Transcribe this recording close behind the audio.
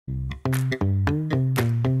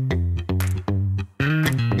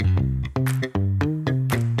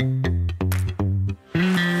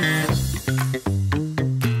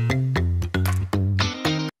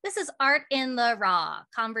Raw,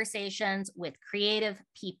 Conversations with Creative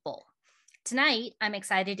People. Tonight, I'm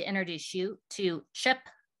excited to introduce you to Chip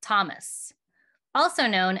Thomas, also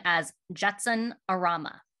known as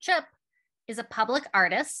Jetsonorama. Chip is a public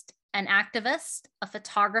artist, an activist, a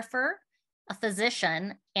photographer, a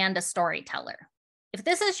physician, and a storyteller. If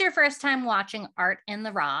this is your first time watching Art in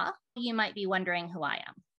the Raw, you might be wondering who I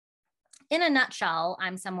am. In a nutshell,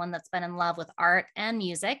 I'm someone that's been in love with art and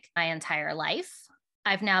music my entire life.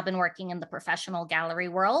 I've now been working in the professional gallery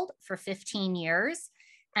world for 15 years,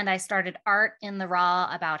 and I started Art in the Raw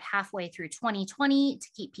about halfway through 2020 to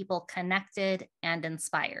keep people connected and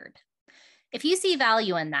inspired. If you see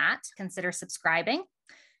value in that, consider subscribing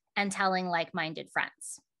and telling like-minded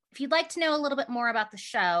friends. If you'd like to know a little bit more about the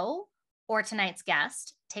show or tonight's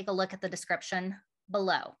guest, take a look at the description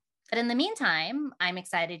below. But in the meantime, I'm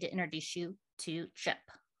excited to introduce you to Chip.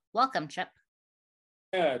 Welcome, Chip.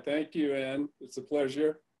 Yeah, thank you, Anne. It's a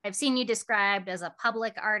pleasure. I've seen you described as a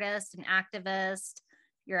public artist, an activist.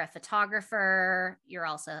 You're a photographer. You're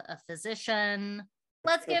also a physician.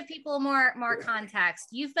 Let's give people more context.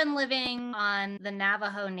 You've been living on the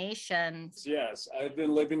Navajo Nation. Yes, I've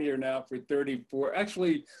been living here now for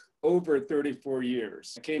over 34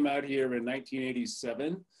 years. I came out here in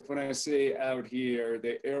 1987. When I say out here,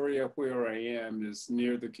 the area where I am is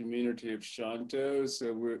near the community of Shanto.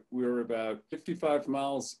 So we're about 55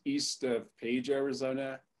 miles east of Page,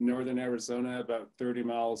 Arizona, northern Arizona, about 30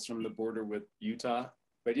 miles from the border with Utah.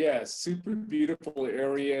 But yeah, super beautiful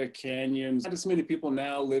area, canyons. Not as many people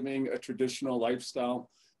now living a traditional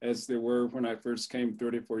lifestyle as there were when I first came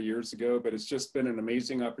 34 years ago, but it's just been an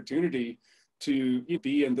amazing opportunity to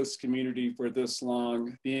be in this community for this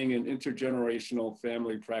long, being an intergenerational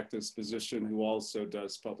family practice physician who also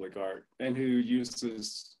does public art and who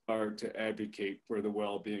uses art to advocate for the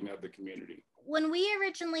well-being of the community. When we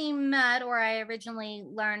originally met, or I originally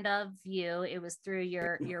learned of you, it was through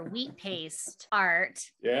your wheat paste art.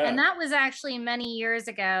 Yeah. And that was actually many years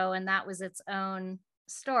ago, and that was its own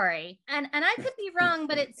story. And I could be wrong,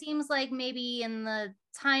 but it seems like maybe in the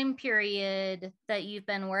time period that you've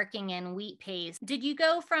been working in wheat paste, did you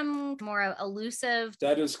go from more elusive?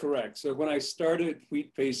 That is correct. So when I started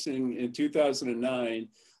wheat pasting in 2009,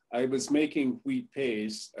 I was making wheat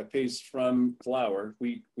paste, a paste from flour,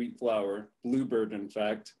 wheat flour, bluebird, in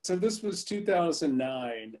fact. So this was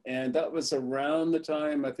 2009, and that was around the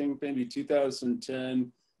time, I think maybe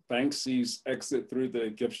 2010, Banksy's Exit Through the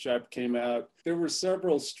Gift Shop came out. There were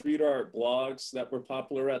several street art blogs that were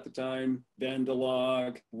popular at the time,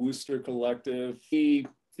 Vandalog, Wooster Collective. The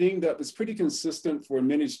thing that was pretty consistent for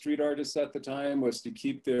many street artists at the time was to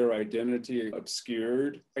keep their identity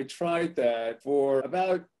obscured. I tried that for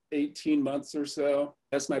about 18 months or so.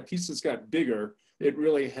 As my pieces got bigger, it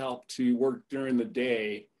really helped to work during the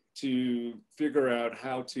day to figure out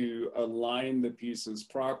how to align the pieces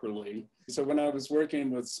properly. So when I was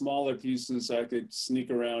working with smaller pieces, I could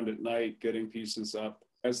sneak around at night getting pieces up.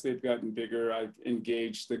 As they've gotten bigger, I've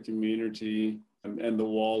engaged the community and the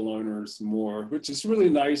wall owners more, which is really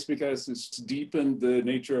nice because it's deepened the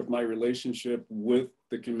nature of my relationship with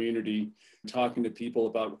the community, talking to people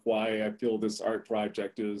about why I feel this art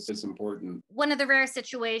project is important. One of the rare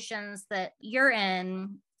situations that you're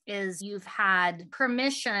in is you've had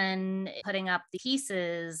permission putting up the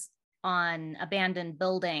pieces on abandoned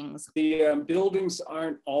buildings. The buildings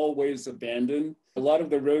aren't always abandoned. A lot of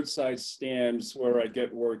the roadside stands where I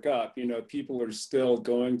get work up, people are still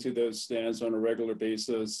going to those stands on a regular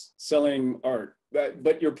basis, selling art.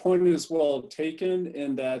 But your point is well taken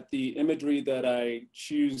in that the imagery that I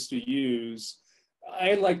choose to use,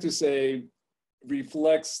 I like to say,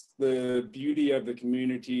 reflects the beauty of the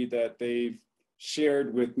community that they've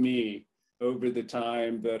shared with me over the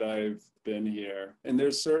time that I've been here. And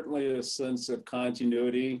there's certainly a sense of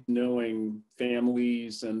continuity, knowing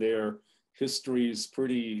families and their histories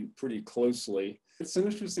pretty closely. It's an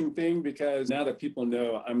interesting thing because now that people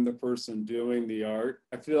know I'm the person doing the art,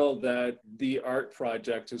 I feel that the art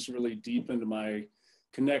project has really deepened my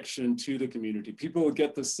connection to the community. People will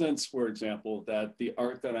get the sense, for example, that the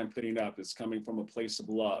art that I'm putting up is coming from a place of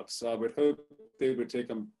love. So I would hope they would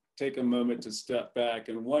take a moment to step back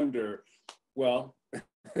and wonder, well,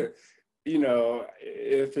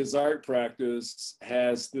 if his art practice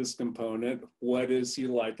has this component, what is he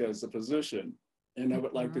like as a physician? And I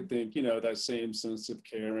would like to think, that same sense of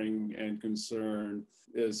caring and concern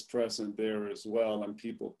is present there as well, and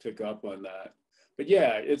people pick up on that. But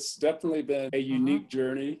yeah, it's definitely been a unique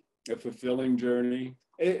journey, a fulfilling journey.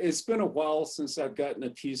 It's been a while since I've gotten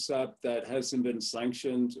a piece up that hasn't been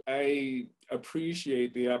sanctioned. I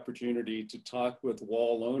appreciate the opportunity to talk with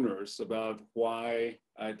wall owners about why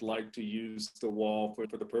I'd like to use the wall for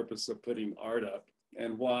the purpose of putting art up,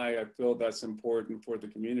 and why I feel that's important for the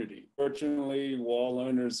community. Fortunately, wall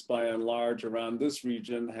owners by and large around this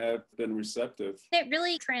region have been receptive. It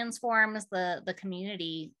really transforms the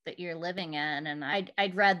community that you're living in. And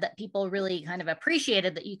I'd read that people really kind of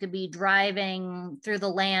appreciated that you could be driving through the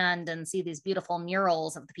land and see these beautiful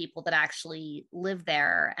murals of the people that actually live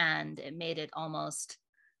there. And it made it almost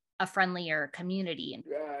a friendlier community.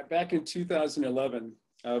 Back in 2011,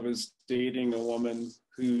 I was dating a woman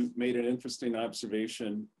who made an interesting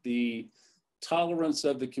observation. The tolerance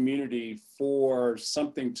of the community for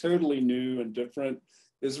something totally new and different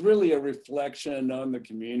is really a reflection on the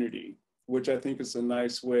community, which I think is a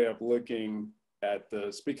nice way of looking at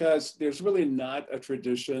this, because there's really not a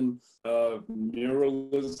tradition of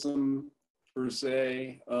muralism per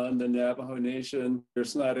se on the Navajo Nation.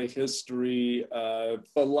 There's not a history of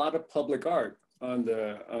a lot of public art on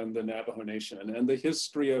the Navajo Nation, and the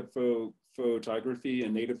history of photography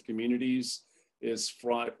in Native communities is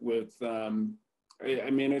fraught with,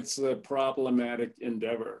 it's a problematic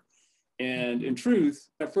endeavor. And in truth,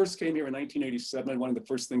 I first came here in 1987. One of the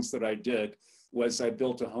first things that I did was I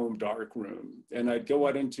built a home darkroom, and I'd go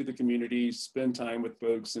out into the community, spend time with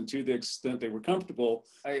folks, and to the extent they were comfortable,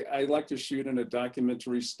 I like to shoot in a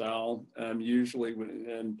documentary style, usually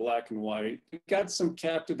in black and white. Got some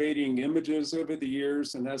captivating images over the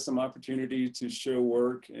years and has some opportunity to show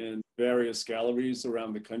work in various galleries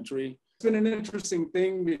around the country. It's been an interesting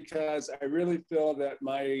thing because I really feel that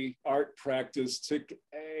my art practice took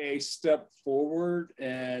a step forward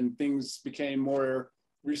and things became more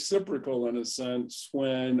reciprocal in a sense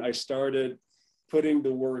when I started putting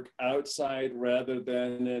the work outside rather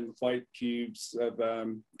than in white cubes of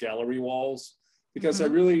gallery walls, because I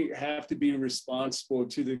really have to be responsible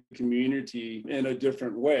to the community in a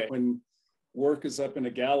different way. When work is up in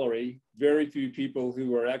a gallery, very few people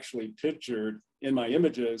who are actually pictured in my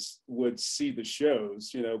images would see the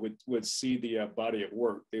shows, would see the body of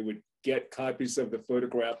work. They would get copies of the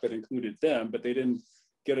photograph that included them, but they didn't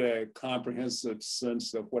get a comprehensive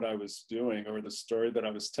sense of what I was doing or the story that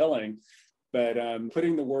I was telling. But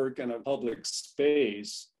putting the work in a public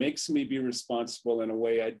space makes me be responsible in a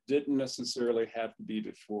way I didn't necessarily have to be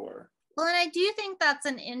before. Well, and I do think that's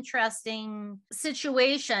an interesting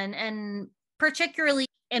situation, and particularly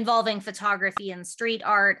involving photography and street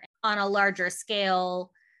art on a larger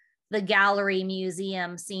scale, the gallery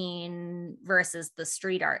museum scene versus the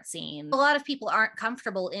street art scene. A lot of people aren't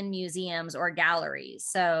comfortable in museums or galleries.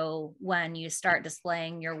 So when you start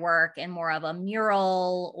displaying your work in more of a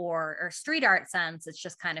mural or street art sense, it's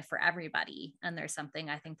just kind of for everybody. And there's something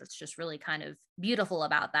I think that's just really kind of beautiful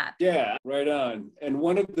about that. Yeah, right on. And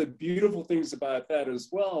one of the beautiful things about that as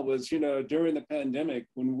well was, during the pandemic,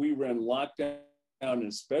 when we were in lockdown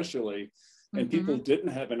especially, and people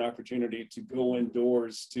didn't have an opportunity to go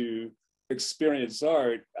indoors to experience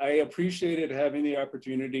art, I appreciated having the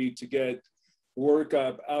opportunity to get work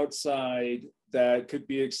up outside that could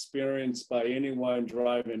be experienced by anyone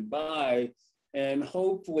driving by, and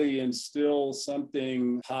hopefully instill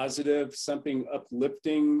something positive, something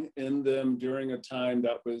uplifting in them during a time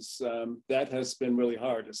that has been really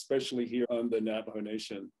hard, especially here on the Navajo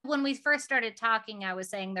Nation. When we first started talking, I was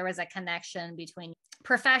saying there was a connection between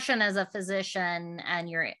profession as a physician and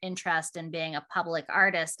your interest in being a public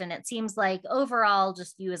artist. And it seems like overall,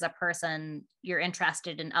 just you as a person, you're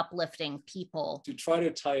interested in uplifting people. To try to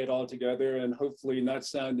tie it all together and hopefully not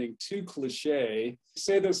sounding too cliche, I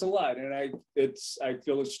say this a lot, and I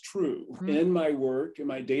feel it's true. In my work, in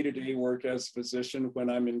my day-to-day work as a physician, when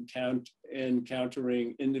I'm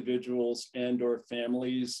encountering individuals and or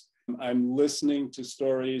families, I'm listening to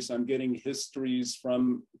stories, I'm getting histories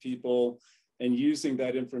from people, and using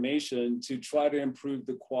that information to try to improve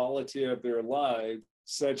the quality of their lives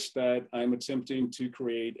such that I'm attempting to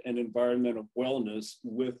create an environment of wellness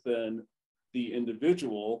within the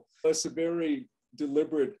individual. It's a very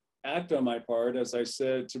deliberate act on my part, as I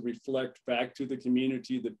said, to reflect back to the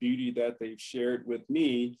community the beauty that they've shared with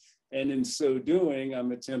me. And in so doing,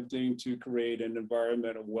 I'm attempting to create an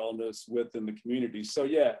environment of wellness within the community. So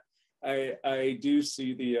yeah, I do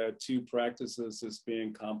see the two practices as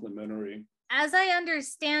being complementary. As I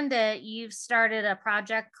understand it, you've started a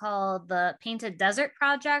project called the Painted Desert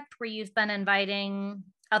Project, where you've been inviting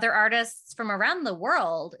other artists from around the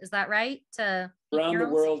world. Is that right? Around the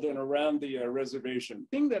world and around the reservation.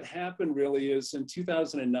 The thing that happened really is in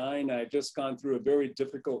 2009, I had just gone through a very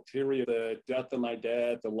difficult period, the death of my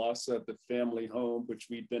dad, the loss of the family home, which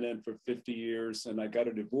we'd been in for 50 years, and I got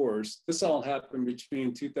a divorce. This all happened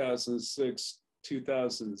between 2006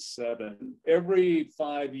 2007. Every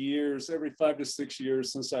 5 years, every 5 to 6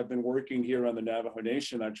 years since I've been working here on the Navajo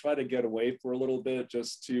Nation, I try to get away for a little bit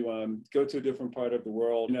just to go to a different part of the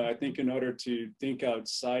world. I think in order to think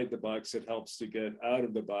outside the box, it helps to get out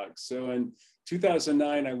of the box. So in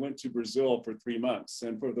 2009, I went to Brazil for 3 months.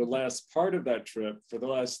 And for the last part of that trip, for the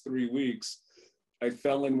last 3 weeks, I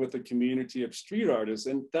fell in with a community of street artists.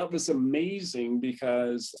 And that was amazing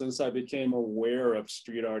because since I became aware of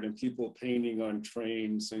street art and people painting on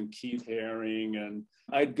trains and Keith Haring, and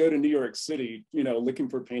I'd go to New York City, looking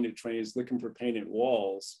for painted trains, looking for painted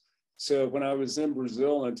walls. So when I was in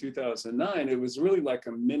Brazil in 2009, it was really like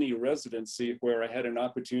a mini residency where I had an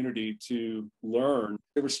opportunity to learn.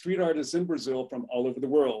 There were street artists in Brazil from all over the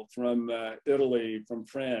world, from Italy, from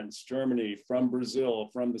France, Germany, from Brazil,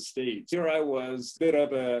 from the States. Here I was, a bit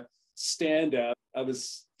of a standout. I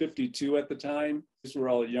was 52 at the time. These were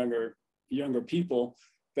all younger people,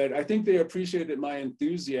 but I think they appreciated my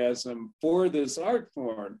enthusiasm for this art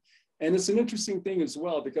form. And it's an interesting thing as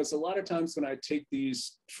well, because a lot of times when I take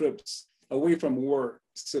these trips away from work,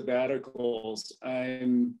 sabbaticals,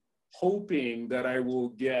 I'm hoping that I will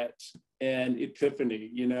get an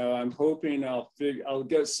epiphany. I'm hoping I'll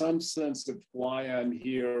get some sense of why I'm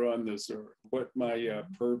here on this earth, what my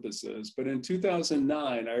purpose is. But in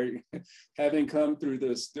 2009, having come through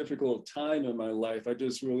this difficult time in my life, I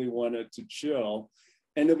just really wanted to chill.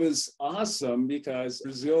 And it was awesome because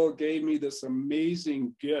Brazil gave me this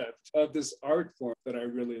amazing gift of this art form that I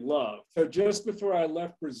really love. So just before I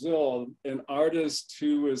left Brazil, an artist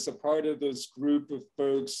who was a part of this group of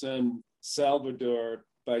folks in Salvador,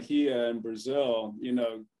 Bahia, in Brazil,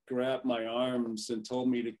 grabbed my arms and told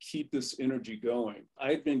me to keep this energy going.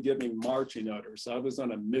 I'd been giving marching orders. I was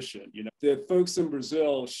on a mission. The folks in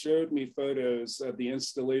Brazil showed me photos of the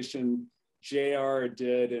installation JR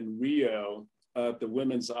did in Rio, the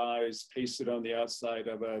women's eyes pasted on the outside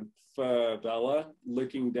of a favela,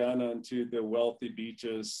 looking down onto the wealthy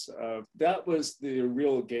beaches. That was the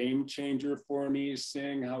real game changer for me,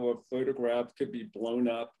 seeing how a photograph could be blown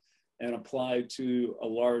up and applied to a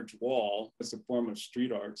large wall as a form of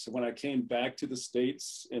street art. So when I came back to the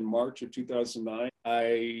States in March of 2009,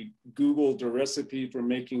 I Googled a recipe for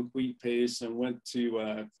making wheat paste and went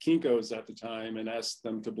to Kinko's at the time and asked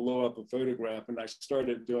them to blow up a photograph. And I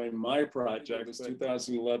started doing my project. It was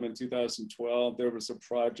 2011, 2012. There was a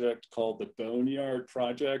project called the Boneyard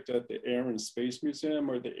Project at the Air and Space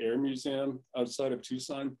Museum, or the Air Museum outside of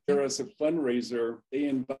Tucson. There was a fundraiser. They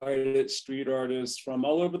invited street artists from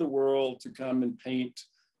all over the world to come and paint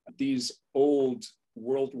these old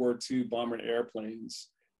World War II bomber airplanes.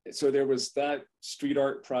 So there was that street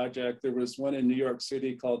art project. There was one in New York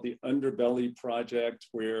City called the Underbelly Project,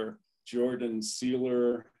 where Jordan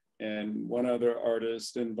Sealer and one other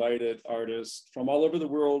artist invited artists from all over the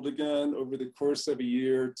world, again, over the course of a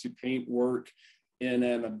year, to paint work in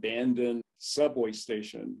an abandoned subway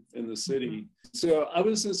station in the city. So I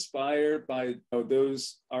was inspired by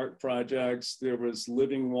those art projects. There was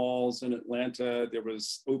Living Walls in Atlanta. There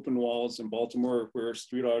was Open Walls in Baltimore, where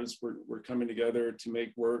street artists were coming together to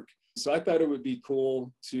make work. So I thought it would be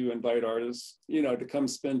cool to invite artists, to come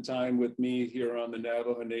spend time with me here on the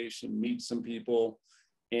Navajo Nation, meet some people,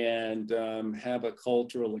 and have a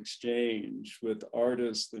cultural exchange with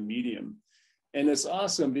artists, the medium. And it's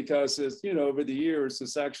awesome because it's, over the years,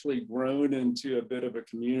 it's actually grown into a bit of a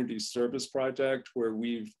community service project where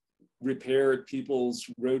we've repaired people's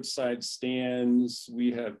roadside stands.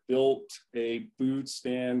 We have built a food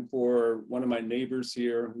stand for one of my neighbors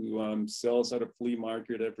here who sells at a flea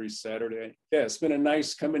market every Saturday. Yeah, it's been a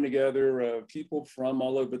nice coming together of people from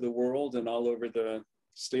all over the world and all over the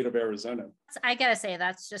state of Arizona. I gotta say,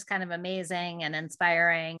 that's just kind of amazing and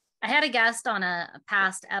inspiring. I had a guest on a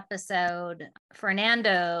past episode,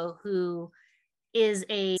 Fernando, who is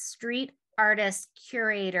a street artist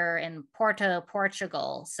curator in Porto,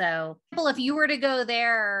 Portugal. So if you were to go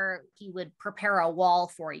there, he would prepare a wall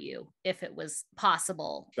for you if it was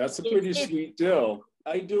possible. That's a pretty sweet deal.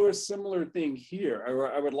 I do a similar thing here.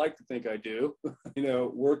 I would like to think I do,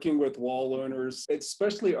 working with wall owners,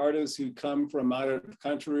 especially artists who come from out of the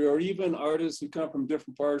country, or even artists who come from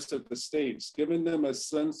different parts of the States, giving them a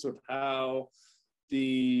sense of how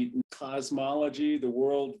the cosmology, the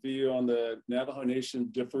worldview on the Navajo Nation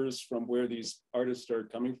differs from where these artists are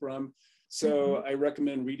coming from. So I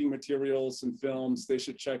recommend reading materials and films they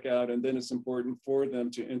should check out, and then it's important for them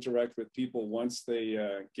to interact with people once they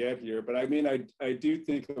get here. But I do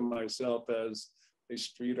think of myself as a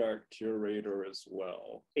street art curator as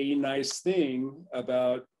well. A nice thing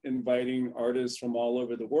about inviting artists from all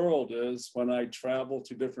over the world is when I travel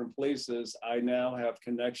to different places, I now have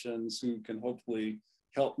connections who can hopefully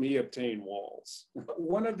helped me obtain walls.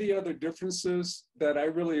 One of the other differences that I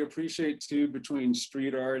really appreciate too between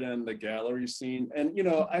street art and the gallery scene, and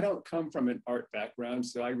I don't come from an art background,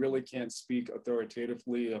 so I really can't speak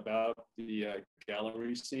authoritatively about the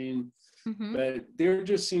gallery scene, but there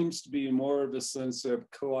just seems to be more of a sense of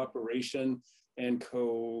cooperation and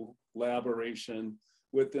collaboration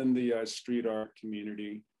within the street art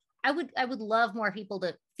community. I would love more people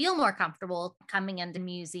to feel more comfortable coming into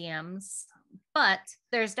museums, but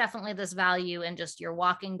there's definitely this value in just you're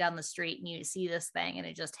walking down the street and you see this thing and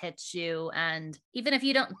it just hits you. And even if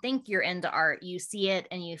you don't think you're into art, you see it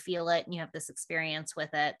and you feel it and you have this experience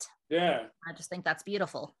with it. Yeah. I just think that's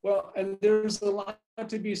beautiful. Well, and there's a lot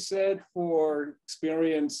to be said for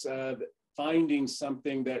experience finding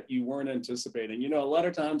something that you weren't anticipating. A lot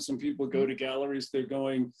of times when people go to galleries, they're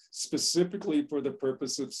going specifically for the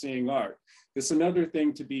purpose of seeing art. It's another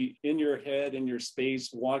thing to be in your head, in your space,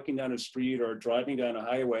 walking down a street or driving down a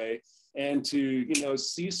highway, and to,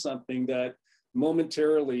 see something that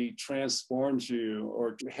momentarily transforms you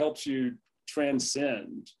or helps you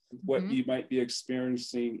transcend what you might be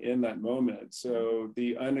experiencing in that moment. So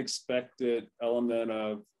the unexpected element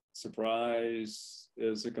of surprise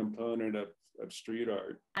is a component of street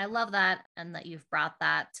art. I love that, and that you've brought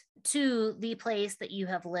that to the place that you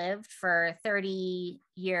have lived for 30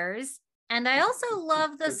 years. And I also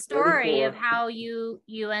love the story of how you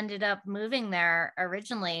ended up moving there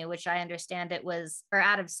originally, which I understand it was, or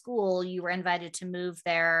out of school, you were invited to move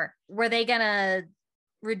there. Were they gonna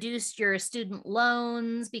reduce your student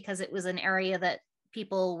loans because it was an area that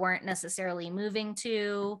people weren't necessarily moving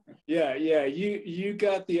to? Yeah, you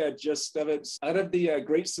got the gist of it. Out of the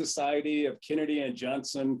Great Society of Kennedy and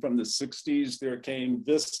Johnson from the 60s, there came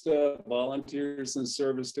VISTA, Volunteers in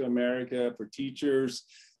Service to America, for teachers.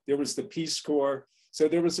 There was the Peace Corps. So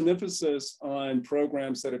there was an emphasis on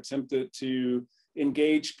programs that attempted to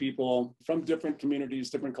engage people from different communities,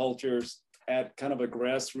 different cultures at kind of a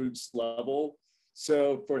grassroots level.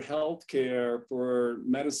 So for healthcare, for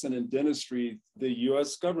medicine and dentistry, the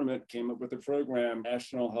US government came up with a program,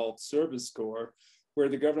 National Health Service Corps, where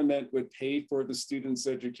the government would pay for the student's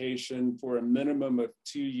education for a minimum of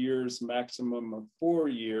 2 years, maximum of 4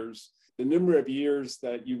 years. The number of years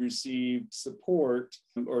that you received support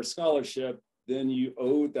or scholarship, then you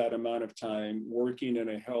owed that amount of time working in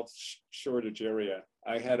a health shortage area.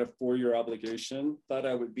 I had a 4-year obligation, thought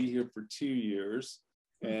I would be here for 2 years.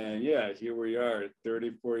 And yeah, here we are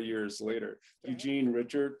 34 years later. Eugene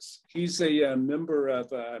Richards, he's a member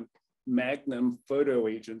of Magnum Photo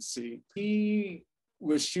Agency. He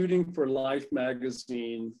was shooting for Life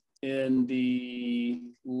magazine in the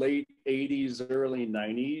late 80s, early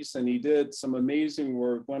 90s, and he did some amazing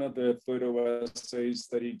work. One of the photo essays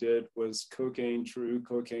that he did was Cocaine True,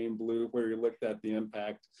 Cocaine Blue, where he looked at the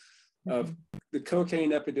impact of the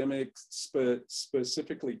cocaine epidemic,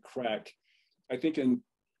 specifically crack, I think in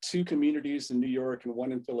 2 communities in New York and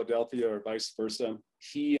 1 in Philadelphia, or vice versa.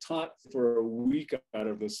 He taught for a week out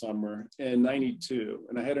of the summer in '92.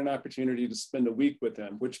 And I had an opportunity to spend a week with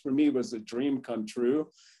him, which for me was a dream come true,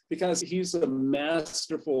 because he's a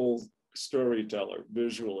masterful storyteller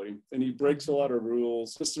visually, and he breaks a lot of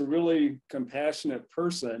rules, just a really compassionate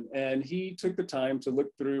person. And he took the time to look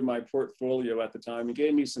through my portfolio at the time and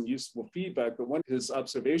gave me some useful feedback. But one of his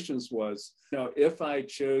observations was, if I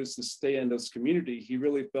chose to stay in this community, he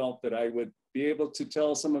really felt that I would be able to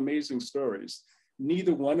tell some amazing stories.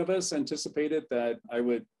 Neither one of us anticipated that I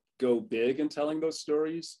would go big in telling those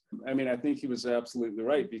stories. I mean, I think he was absolutely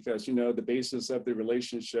right, because, the basis of the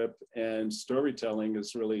relationship and storytelling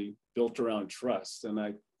is really built around trust. And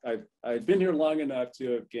I've been here long enough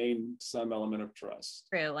to have gained some element of trust.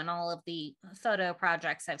 True. And all of the photo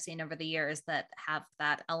projects I've seen over the years that have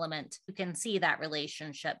that element, you can see that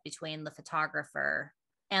relationship between the photographer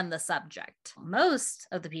and the subject. Most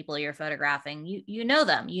of the people you're photographing, you know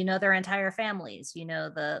them, their entire families,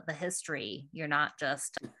 the history. You're not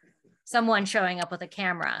just someone showing up with a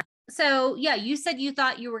camera. So yeah, you said you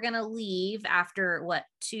thought you were going to leave after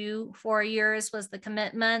 4 years was the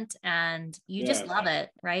commitment, and you just love it,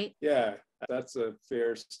 right? Yeah, that's a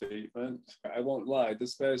fair statement. I won't lie.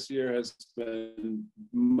 This past year has been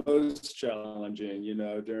most challenging,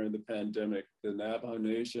 during the pandemic. The Navajo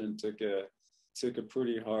Nation took a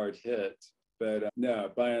pretty hard hit. But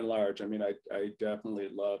no, by and large, I mean, I definitely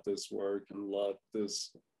love this work and love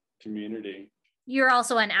this community. You're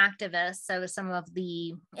also an activist, so some of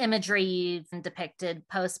the imagery you've depicted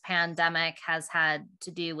post-pandemic has had to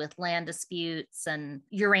do with land disputes and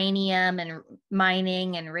uranium and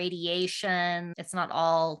mining and radiation. It's not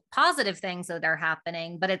all positive things that are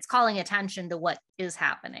happening, but it's calling attention to what is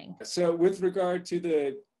happening. So with regard to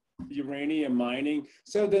the uranium mining.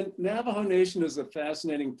 So the Navajo Nation is a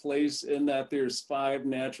fascinating place in that there's 5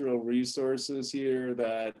 natural resources here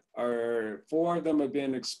that are, 4 of them have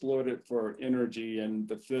been exploited for energy, and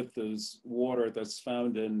the 5th is water that's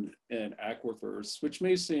found in aquifers, which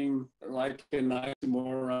may seem like an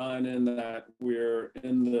oxymoron in that we're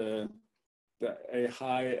in a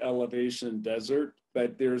high elevation desert,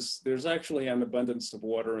 but there's actually an abundance of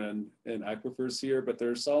water in aquifers here, but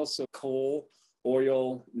there's also coal,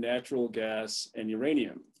 oil, natural gas, and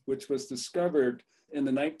uranium, which was discovered in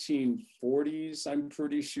the 1940s, I'm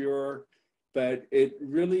pretty sure, but it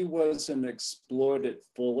really wasn't exploited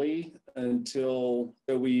fully until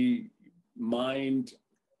we mined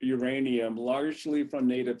uranium largely from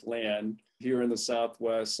native land here in the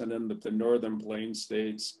Southwest and in the northern plain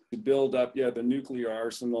states to build up, the nuclear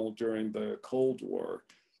arsenal during the Cold War.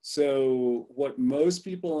 So what most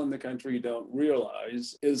people in the country don't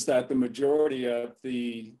realize is that the majority of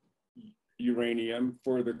the uranium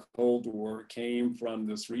for the Cold War came from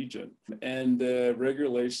this region. And the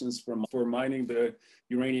regulations for mining the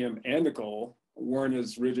uranium and the coal weren't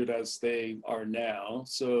as rigid as they are now.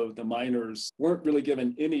 So the miners weren't really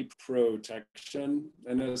given any protection.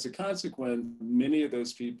 And as a consequence, many of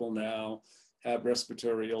those people now have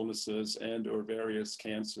respiratory illnesses and or various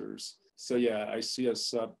cancers. So I see a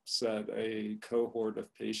subset, a cohort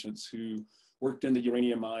of patients who worked in the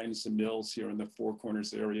uranium mines and mills here in the Four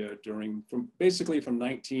Corners area from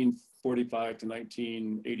 1945 to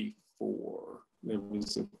 1984. It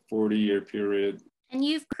was a 40-year period. And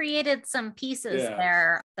you've created some pieces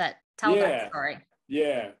there that tell that story.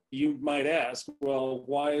 Yeah, you might ask, well,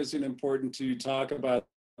 why is it important to talk about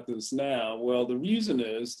this now? Well, the reason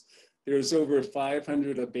is there's over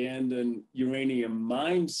 500 abandoned uranium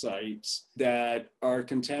mine sites that are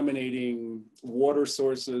contaminating water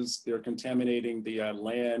sources. They're contaminating the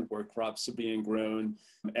land where crops are being grown.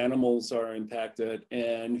 Animals are impacted,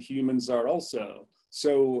 and humans are also.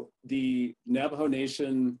 So the Navajo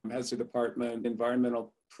Nation has a Department of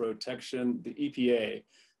Environmental Protection, the EPA,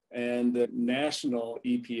 and the national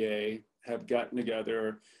EPA have gotten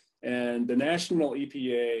together, and the national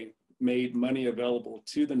EPA made money available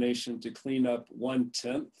to the nation to clean up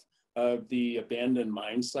 1/10 of the abandoned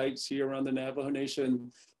mine sites here on the Navajo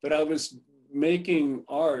Nation. But I was making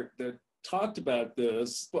art that talked about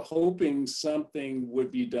this, hoping something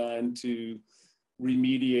would be done to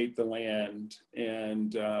remediate the land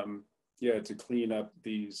and to clean up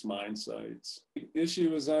these mine sites. The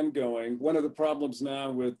issue is ongoing. One of the problems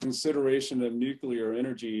now with consideration of nuclear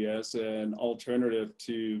energy as an alternative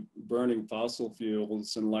to burning fossil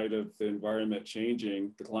fuels in light of the environment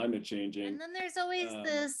changing, the climate changing. And then there's always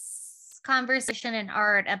this conversation in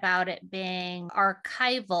art about it being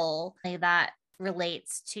archival that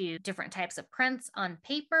relates to different types of prints on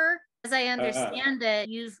paper. As I understand it,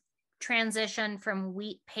 you've transitioned from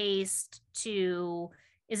wheat paste to,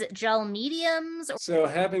 is it gel mediums? So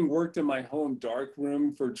having worked in my home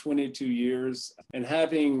darkroom for 22 years and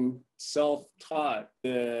having self-taught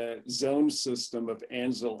the zone system of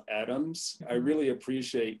Ansel Adams, I really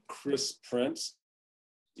appreciate crisp prints,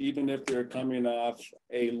 even if they're coming off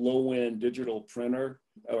a low-end digital printer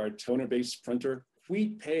or a toner-based printer.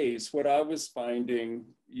 Wheat paste, what I was finding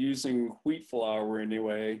using wheat flour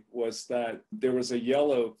anyway, was that there was a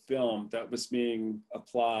yellow film that was being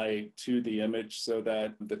applied to the image so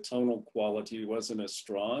that the tonal quality wasn't as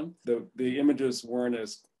strong. The images weren't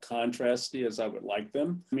as contrasty as I would like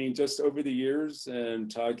them. I mean, just over the years and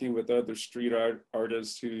talking with other street art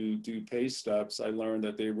artists who do paste ups, I learned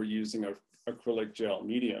that they were using acrylic gel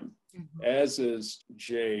medium, as is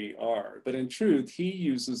JR. But in truth, he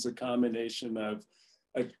uses a combination of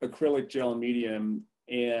acrylic gel medium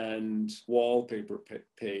and wallpaper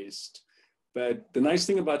paste. But the nice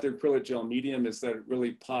thing about the acrylic gel medium is that it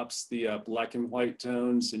really pops the black and white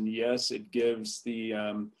tones. And yes, it gives the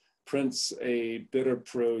prints a bit of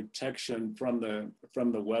protection from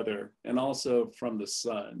the weather and also from the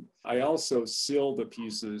sun. I also seal the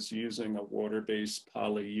pieces using a water-based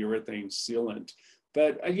polyurethane sealant.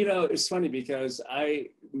 But, it's funny because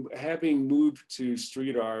having moved to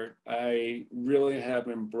street art, I really have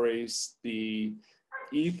embraced the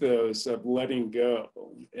ethos of letting go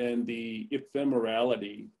and the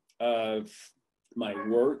ephemerality of my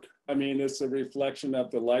work. I mean, it's a reflection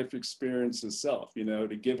of the life experience itself,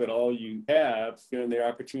 to give it all you have and the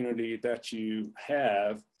opportunity that you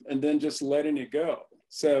have, and then just letting it go.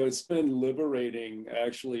 So it's been liberating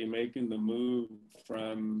actually making the move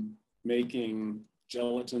from making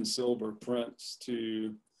gelatin silver prints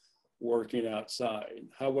to working outside.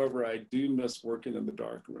 However, I do miss working in the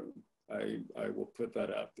darkroom. I will put that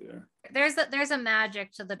out there. There's a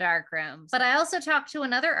magic to the dark rooms. But I also talked to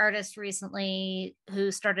another artist recently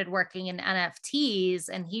who started working in NFTs,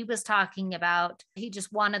 and he was talking about he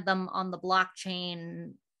just wanted them on the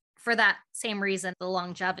blockchain for that same reason, the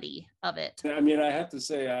longevity of it. I mean, I have to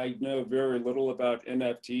say, I know very little about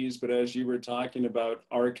NFTs, but as you were talking about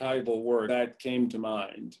archival work, that came to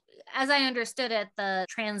mind. As I understood it, the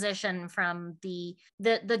transition from the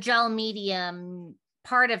gel medium,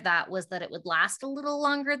 part of that was that it would last a little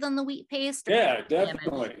longer than the wheat paste. Yeah,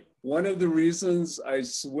 definitely. One of the reasons I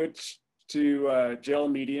switched to gel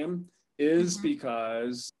medium is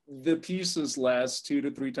because the pieces last 2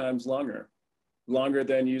 to 3 times longer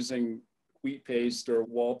than using wheat paste or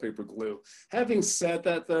wallpaper glue. Having said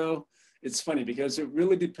that, though, it's funny because it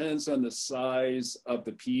really depends on the size of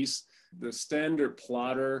the piece. The standard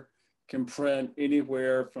plotter can print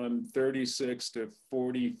anywhere from 36 to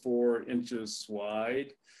 44 inches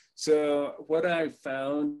wide. So what I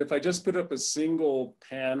found, if I just put up a single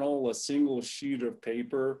panel, a single sheet of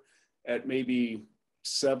paper at maybe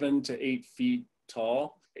 7 to 8 feet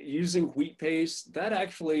tall, using wheat paste, that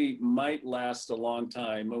actually might last a long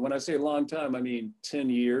time. And when I say a long time, I mean 10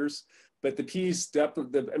 years. But the piece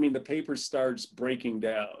definitely, the paper starts breaking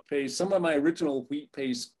down. Okay, some of my original wheat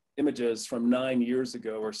paste images from 9 years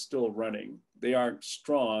ago are still running. They aren't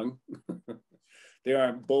strong. They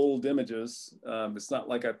aren't bold images. It's not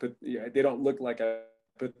like they don't look like I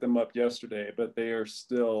put them up yesterday, but they are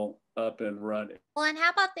still up and running. Well, and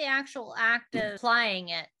how about the actual act of applying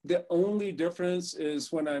it? The only difference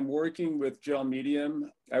is when I'm working with gel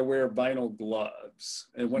medium, I wear vinyl gloves.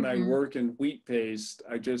 And when I work in wheat paste,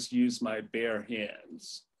 I just use my bare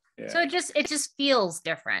hands. Yeah. So it just feels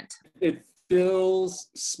different. It feels,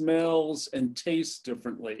 smells, and tastes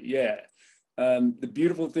differently. Yeah. The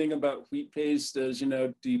beautiful thing about wheat paste is,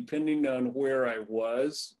 depending on where I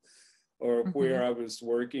was or where I was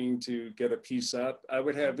working to get a piece up, I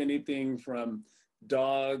would have anything from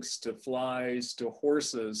dogs to flies to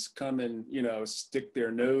horses come and, stick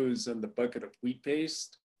their nose in the bucket of wheat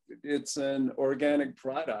paste. It's an organic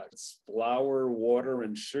product. It's flour, water,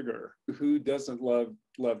 and sugar. Who doesn't love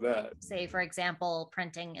that? Say, for example,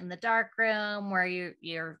 printing in the dark room where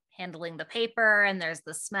you're handling the paper and there's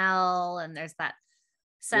the smell and there's that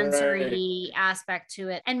sensory aspect to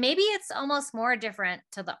it. And maybe it's almost more different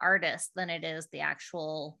to the artist than it is the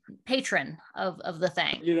actual patron of the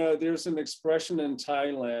thing. There's an expression in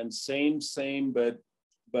Thailand, same,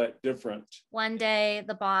 but different. One day,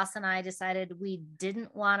 the boss and I decided we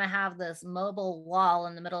didn't want to have this mobile wall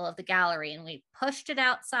in the middle of the gallery, and we pushed it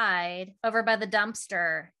outside over by the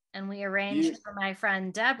dumpster, and we arranged for my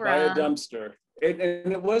friend Deborah. By a dumpster. And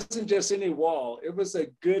it wasn't just any wall. It was a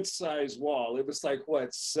good size wall. It was like,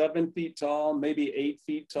 7 feet tall, maybe 8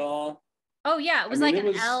 feet tall. Oh yeah, it was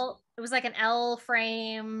It was like an L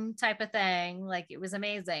frame type of thing. Like, it was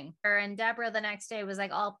amazing. And Deborah the next day was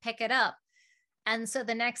like, I'll pick it up. And so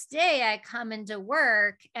the next day I come into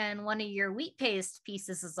work and one of your wheat paste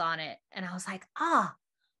pieces is on it. And I was like,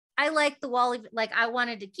 I like the wall. Like, I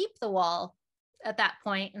wanted to keep the wall at that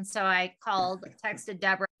point. And so I texted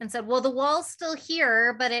Deborah and said, well, the wall's still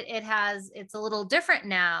here, but it's a little different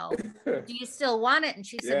now. Do you still want it? And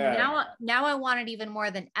she said, now I want it even more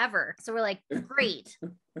than ever. So we're like, great.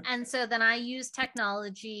 And so then I use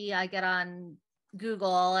technology. I get on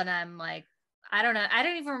Google and I'm like, I don't know. I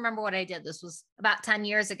don't even remember what I did. This was about 10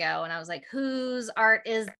 years ago. And I was like, whose art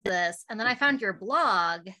is this? And then I found your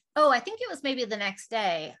blog. Oh, I think it was maybe the next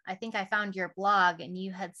day. I think I found your blog and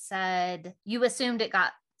you had said you assumed it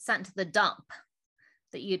got sent to the dump,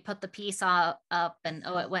 that you'd put the piece up and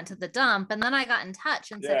it went to the dump. And then I got in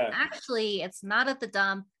touch and said, actually, it's not at the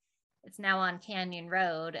dump. It's now on Canyon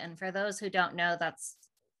Road. And for those who don't know, that's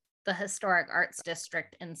the historic arts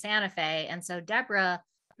district in Santa Fe. And so Deborah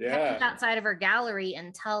kept it outside of her gallery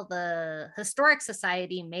until the Historic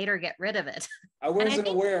Society made her get rid of it. I wasn't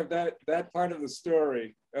aware of that part of the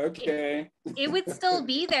story. Okay. It would still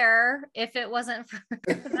be there if it wasn't for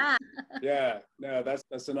that. Yeah, no,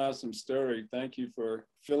 that's an awesome story. Thank you for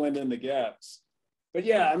filling in the gaps. But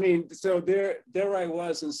yeah, so there I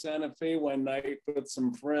was in Santa Fe one night with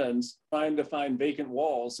some friends trying to find vacant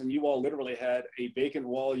walls, and you all literally had a vacant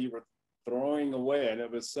wall you were throwing away, and it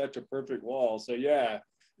was such a perfect wall. So yeah,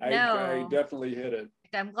 I definitely hit it.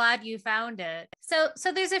 I'm glad you found it. So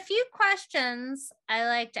there's a few questions I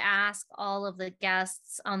like to ask all of the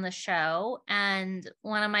guests on the show. And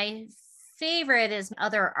one of my favorite is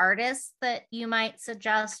other artists that you might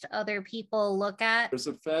suggest other people look at. There's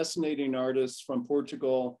a fascinating artist from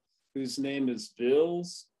Portugal whose name is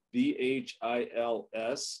Vils,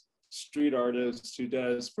 Vhils. street artist who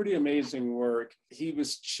does pretty amazing work. He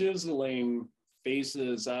was chiseling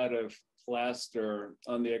faces out of plaster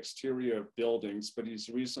on the exterior of buildings, but he's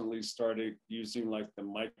recently started using like the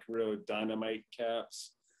micro dynamite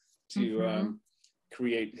caps to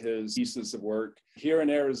create his pieces of work. Here in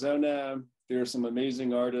Arizona, there are some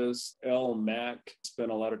amazing artists. L. Mack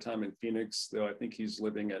spent a lot of time in Phoenix, though I think he's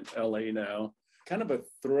living in LA now. Kind of a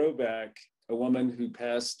throwback, a woman who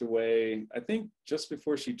passed away, I think just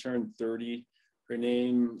before she turned 30. Her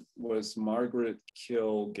name was Margaret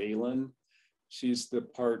Kill Galen. She's the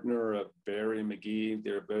partner of Barry McGee.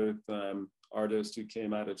 They're both artists who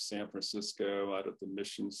came out of San Francisco, out of the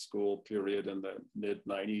mission school period in the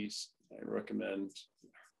mid-90s. I recommend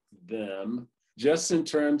them. Just in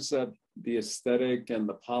terms of the aesthetic and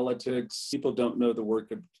the politics, people don't know the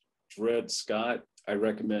work of Dred Scott. I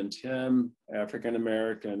recommend him,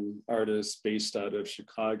 African-American artist based out of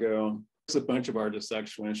Chicago. There's a bunch of artists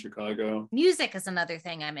actually in Chicago. Music is another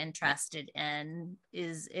thing I'm interested in.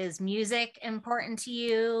 Is music important to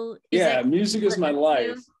you? Music is my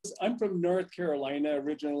life. I'm from North Carolina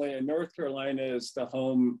originally, and North Carolina is the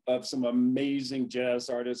home of some amazing jazz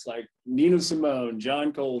artists like Nina Simone,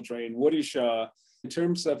 John Coltrane, Woody Shaw. In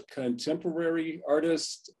terms of contemporary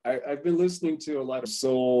artists, I've been listening to a lot of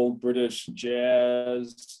soul, British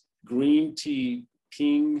jazz. Green Tea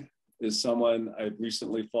Ping is someone I've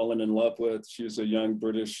recently fallen in love with. She's a young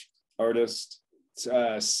British artist.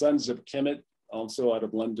 Sons of Kemet, also out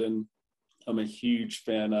of London, I'm a huge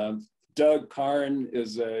fan of. Doug Karn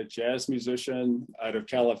is a jazz musician out of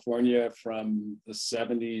California from the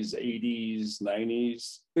 70s, 80s,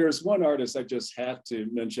 90s. There's one artist I just have to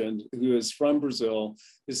mention who is from Brazil.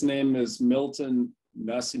 His name is Milton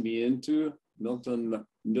Nascimento. Milton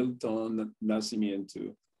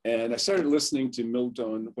Nascimento. And I started listening to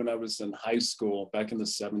Milton when I was in high school back in the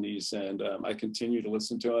 70s, and I continue to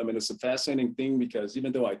listen to him. And it's a fascinating thing because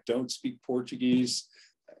even though I don't speak Portuguese,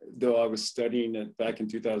 though I was studying it back in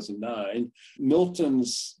 2009,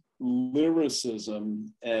 Milton's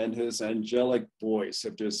lyricism and his angelic voice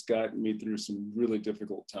have just gotten me through some really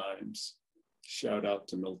difficult times. Shout out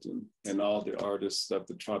to Milton and all the artists of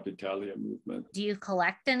the Tropicalia movement. Do you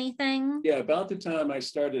collect anything? Yeah, about the time I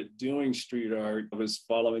started doing street art, I was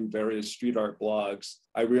following various street art blogs.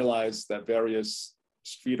 I realized that various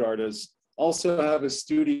street artists also have a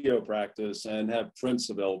studio practice and have prints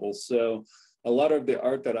available. So a lot of the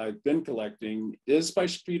art that I've been collecting is by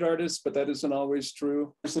street artists, but that isn't always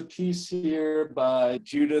true. There's a piece here by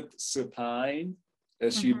Judith Supine,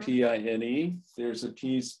 Supine. There's a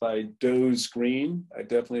piece by Doze Green. I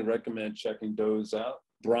definitely recommend checking Doze out.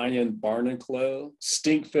 Brian Barnaclough,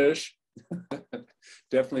 Stinkfish.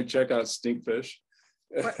 Definitely check out Stinkfish.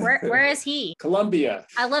 Where is he? Colombia.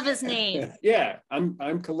 I love his name. Yeah,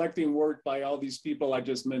 I'm collecting work by all these people I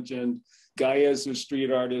just mentioned. Gaia is a street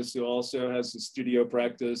artist who also has a studio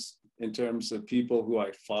practice in terms of people who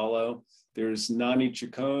I follow. There's Nani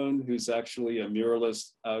Chacon, who's actually a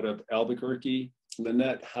muralist out of Albuquerque.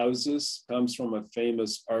 Lynette Houses comes from a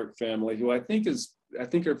famous art family who I think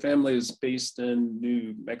her family is based in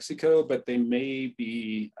New Mexico, but they may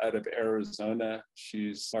be out of Arizona.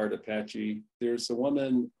 She's part Apache. There's a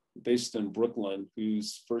woman based in Brooklyn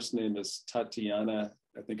whose first name is Tatiana.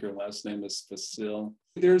 I think her last name is Facil.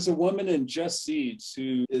 There's a woman in Just Seeds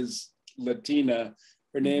who is Latina.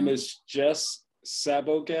 Her name is Jess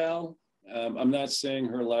Sabogal. I'm not saying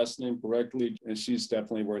her last name correctly, and she's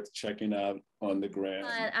definitely worth checking out on the gram.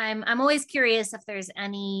 I'm always curious if there's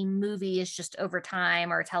any movies just over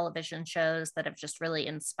time or television shows that have just really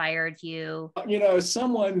inspired you. You know, as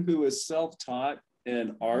someone who is self-taught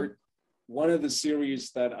in art, one of the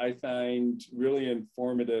series that I find really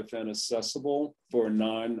informative and accessible for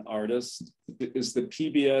non-artists is the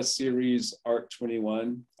PBS series Art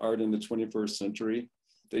 21, Art in the 21st Century.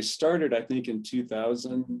 They started, I think, in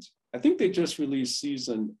 2000. I think they just released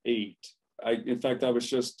season 8. In fact, I was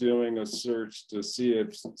just doing a search to see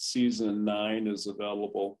if season 9 is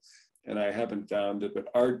available, and I haven't found it, but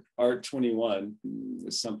Art 21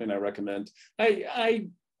 is something I recommend. I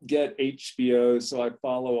get HBO, so I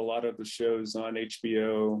follow a lot of the shows on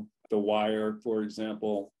HBO. The Wire, for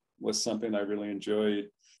example, was something I really enjoyed.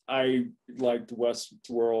 I liked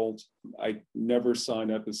Westworld. I never saw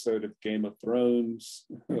an episode of Game of Thrones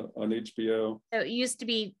on HBO. So it used to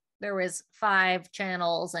be there was 5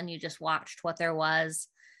 channels and you just watched what there was.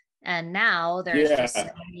 And now there's just so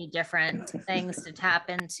many different things to tap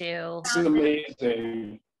into. It's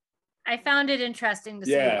amazing. I found it interesting to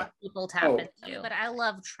see what people tap into, but I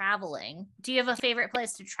love traveling. Do you have a favorite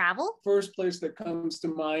place to travel? First place that comes to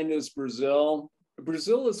mind is Brazil.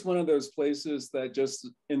 Brazil is one of those places that just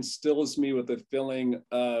instills me with a feeling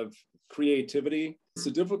of creativity. It's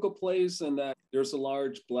a difficult place in that there's a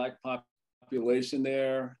large Black population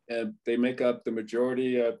there, and they make up the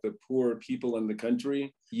majority of the poor people in the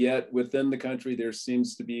country. Yet within the country, there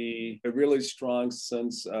seems to be a really strong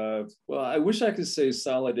sense of, well, I wish I could say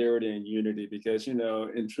solidarity and unity, because, you know,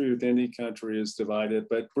 in truth, any country is divided.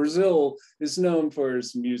 But Brazil is known for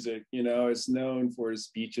its music, you know, it's known for its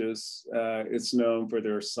beaches, it's known for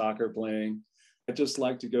their soccer playing. I just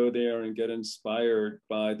like to go there and get inspired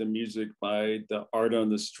by the music, by the art on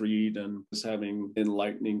the street, and just having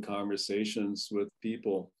enlightening conversations with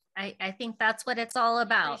people. I think that's what it's all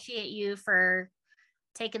about. I appreciate you for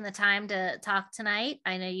taking the time to talk tonight.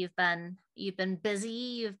 I know you've been busy,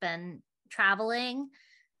 you've been traveling.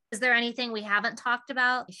 Is there anything we haven't talked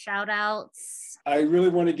about? Shout outs? I really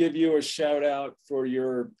want to give you a shout out for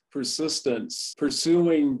your persistence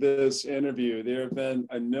pursuing this interview. There have been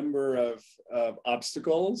a number of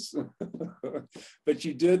obstacles, but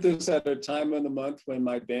you did this at a time of the month when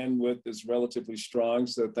my bandwidth is relatively strong.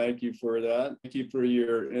 So thank you for that. Thank you for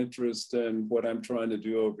your interest in what I'm trying to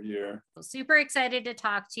do over here. Super excited to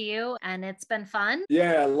talk to you, and it's been fun.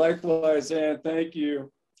 Yeah, likewise, Anne. Thank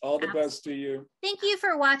you. All the best to you. Thank you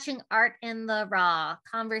for watching Art in the Raw,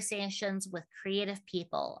 Conversations with Creative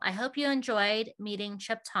People. I hope you enjoyed meeting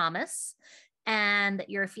Chip Thomas and that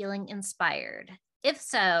you're feeling inspired. If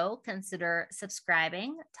so, consider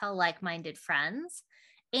subscribing, tell like-minded friends,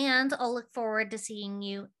 and I'll look forward to seeing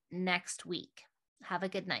you next week. Have a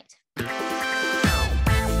good night.